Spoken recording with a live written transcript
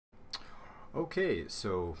Okay,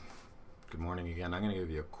 so good morning again. I'm going to give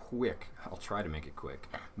you a quick, I'll try to make it quick,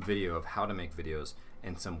 video of how to make videos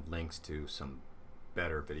and some links to some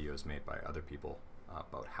better videos made by other people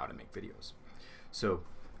about how to make videos. So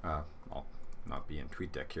I'll not be in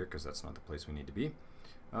TweetDeck here because that's not the place we need to be.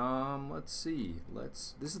 Let's see.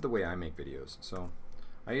 This is the way I make videos. So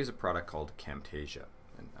I use a product called Camtasia,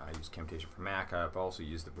 and I use Camtasia for Mac. I've also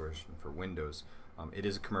used the version for Windows. It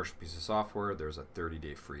is a commercial piece of software. There's a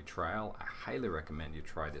 30-day free trial. I highly recommend you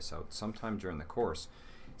try this out sometime during the course.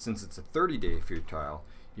 Since it's a 30-day free trial,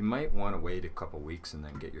 you might want to wait a couple weeks and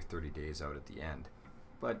then get your 30 days out at the end.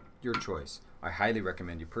 But your choice. I highly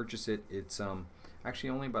recommend you purchase it. It's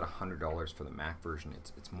actually only about $100 for the Mac version.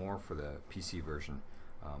 It's more for the PC version.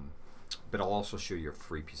 But I'll also show you a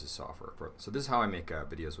free piece of software. So this is how I make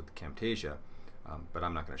videos with Camtasia, but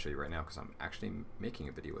I'm not going to show you right now because I'm actually making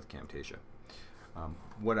a video with Camtasia.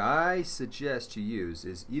 What I suggest you use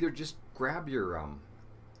is either just grab your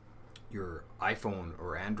iPhone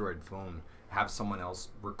or Android phone, have someone else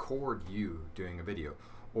record you doing a video,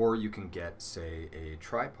 or you can get, say, a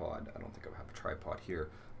tripod. I don't think I have a tripod here.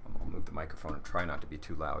 I'll move the microphone and try not to be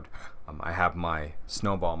too loud. I have my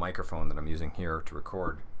Snowball microphone that I'm using here to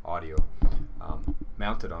record audio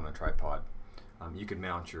mounted on a tripod. You could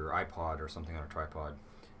mount your iPod or something on a tripod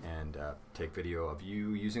and take video of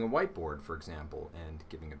you using a whiteboard, for example, and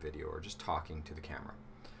giving a video or just talking to the camera.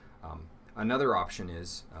 Another option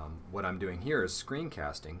is what I'm doing here is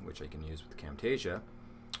screencasting, which I can use with Camtasia.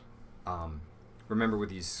 Remember, with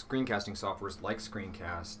these screencasting softwares like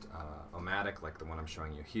Screencast-o-matic, like the one I'm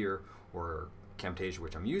showing you here, or Camtasia,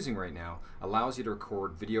 which I'm using right now, allows you to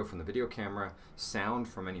record video from the video camera, sound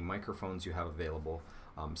from any microphones you have available,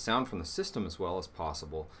 sound from the system as well as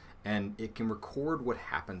possible, and it can record what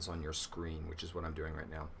happens on your screen, which is what I'm doing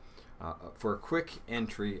right now. For a quick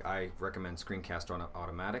entry, I recommend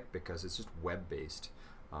Screencast-o-matic because it's just web-based.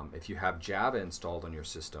 If you have Java installed on your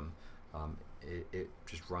system, it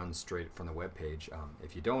just runs straight from the web page.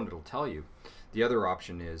 If you don't, it'll tell you. The other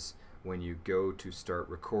option is when you go to start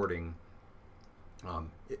recording,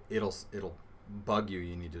 it'll bug you.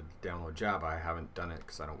 You need to download Java. I haven't done it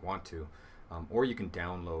because I don't want to. Or you can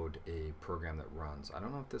download a program that runs. I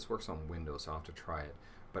don't know if this works on Windows. I'll have to try it.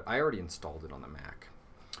 But I already installed it on the Mac.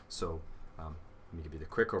 So let me give you the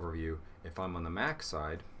quick overview. If I'm on the Mac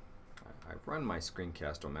side, I run my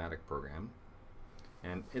Screencast-o-matic program.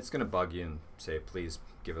 And it's going to bug you and say, please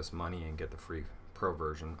give us money and get the free pro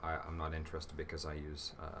version. I'm not interested because I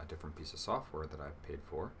use a different piece of software that I've paid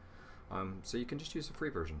for. So you can just use the free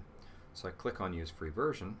version. So I click on use free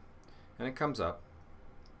version and it comes up.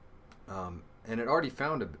 And it already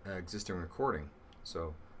found an existing recording.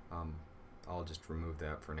 So I'll just remove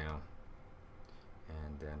that for now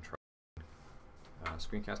and then try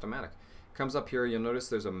Screencast-o-matic. Comes up here, you'll notice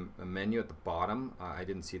there's a menu at the bottom. I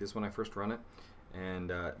didn't see this when I first run it.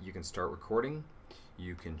 And you can start recording.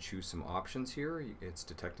 You can choose some options here. It's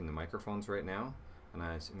detecting the microphones right now, and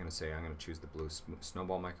I'm going to say I'm going to choose the blue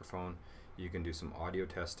Snowball microphone. You can do some audio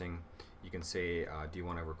testing. You can say, do you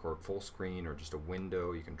want to record full screen or just a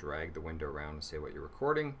window? You can drag the window around and say what you're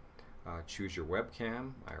recording. Choose your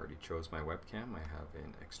webcam. I already chose my webcam. I have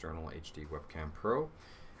an external HD webcam Pro.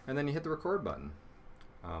 And then you hit the record button.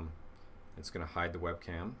 It's going to hide the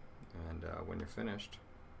webcam, and when you're finished,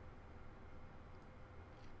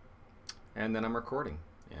 and then I'm recording,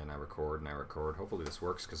 and I record and I record. Hopefully this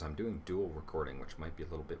works because I'm doing dual recording, which might be a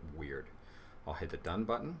little bit weird. I'll hit the done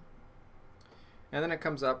button, and then it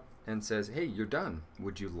comes up and says, hey, you're done.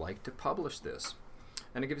 Would you like to publish this?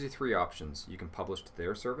 And it gives you three options. You can publish to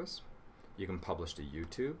their service, you can publish to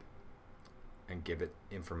YouTube and give it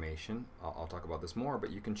information. I'll talk about this more,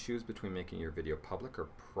 but you can choose between making your video public or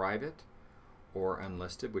private or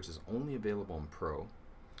unlisted, which is only available in Pro.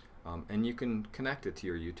 And you can connect it to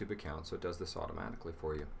your YouTube account, so it does this automatically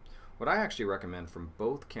for you. What I actually recommend from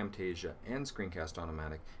both Camtasia and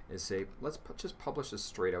Screencast-o-matic is say, let's just publish this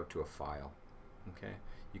straight out to a file. Okay,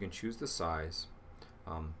 you can choose the size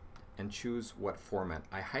and choose what format.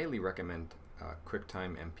 I highly recommend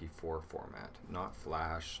QuickTime MP4 format, not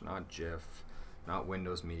Flash, not GIF, not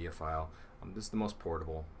Windows Media File. This is the most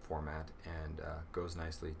portable format and goes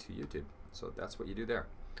nicely to YouTube. So that's what you do there.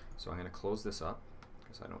 So I'm going to close this up,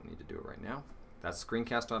 I don't need to do it right now. That's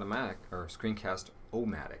Screencast-o-matic or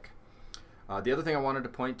Screencast-o-matic. The other thing I wanted to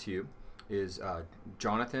point to you is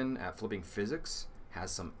Jonathan at FlippingPhysics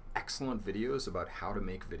has some excellent videos about how to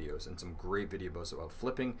make videos and some great videos about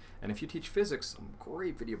flipping. And if you teach physics, some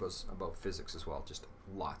great videos about physics as well. Just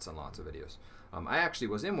lots and lots of videos. I actually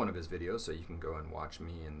was in one of his videos, so you can go and watch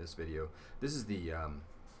me in this video. This is the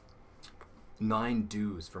 9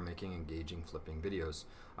 do's for making engaging flipping videos.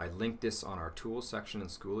 I linked this on our tools section in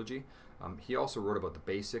Schoology. He also wrote about the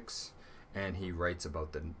basics, and he writes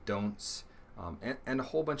about the don'ts, and a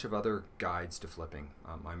whole bunch of other guides to flipping.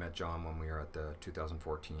 I met John when we were at the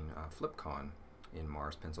 2014 FlipCon in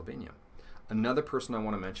Mars, Pennsylvania. Another person I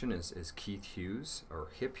want to mention is Keith Hughes, or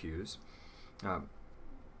HipHughes.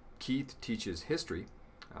 Keith teaches history,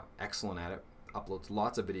 excellent at it, uploads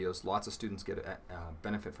lots of videos, lots of students get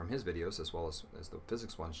benefit from his videos as well as the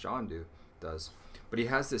physics ones John does. But he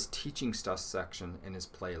has this teaching stuff section in his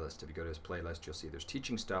playlist. If you go to his playlist, you'll see there's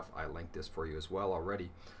teaching stuff. I linked this for you as well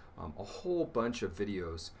already. A whole bunch of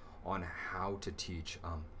videos on how to teach.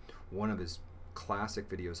 One of his classic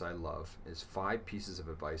videos I love is 5 pieces of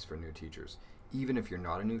advice for new teachers. Even if you're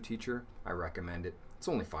not a new teacher, I recommend it. It's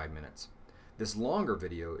only 5 minutes. This longer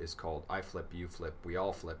video is called I Flip, You Flip, We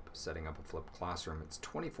All Flip, Setting Up a Flipped Classroom. It's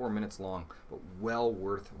 24 minutes long, but well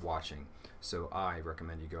worth watching. So I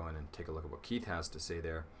recommend you go in and take a look at what Keith has to say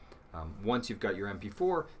there. Once you've got your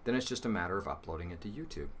MP4, then it's just a matter of uploading it to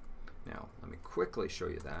YouTube. Now, let me quickly show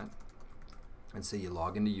you that. And say you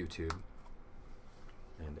log into YouTube.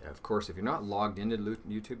 And of course, if you're not logged into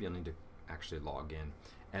YouTube, you'll need to actually log in.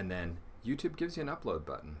 And then YouTube gives you an upload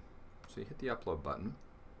button. So you hit the upload button.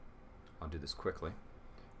 I'll do this quickly.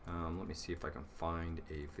 Let me see if I can find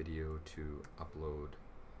a video to upload.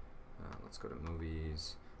 Let's go to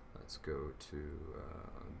movies. Let's go to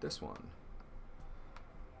this one.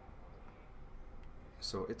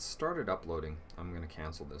 So it started uploading. I'm going to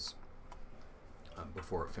cancel this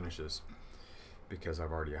before it finishes because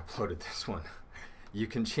I've already uploaded this one. You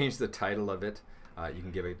can change the title of it. You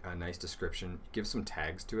can give it a nice description. Give some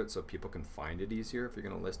tags to it so people can find it easier if you're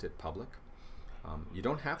going to list it public. You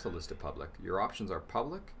don't have to list it public. Your options are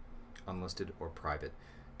public, unlisted, or private.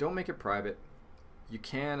 Don't make it private. You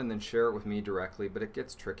can and then share it with me directly, but it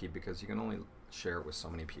gets tricky because you can only share it with so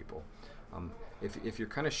many people. If you're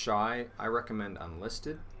kind of shy, I recommend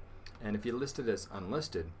unlisted. And if you list it as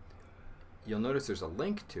unlisted, you'll notice there's a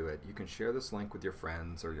link to it. You can share this link with your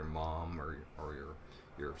friends or your mom or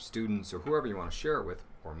your students or whoever you want to share it with,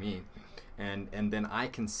 or me, and then I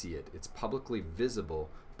can see it. It's publicly visible,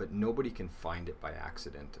 but nobody can find it by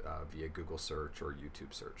accident via Google search or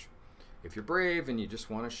YouTube search. If you're brave and you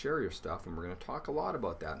just want to share your stuff, and we're going to talk a lot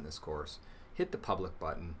about that in this course, hit the public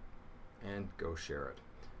button and go share it.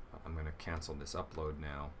 I'm going to cancel this upload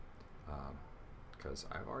now because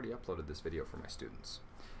I've already uploaded this video for my students.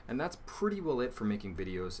 And that's pretty well it for making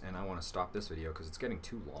videos, and I want to stop this video because it's getting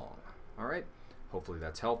too long. Alright, hopefully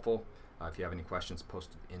that's helpful. If you have any questions,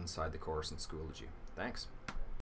 post it inside the course in Schoology. Thanks.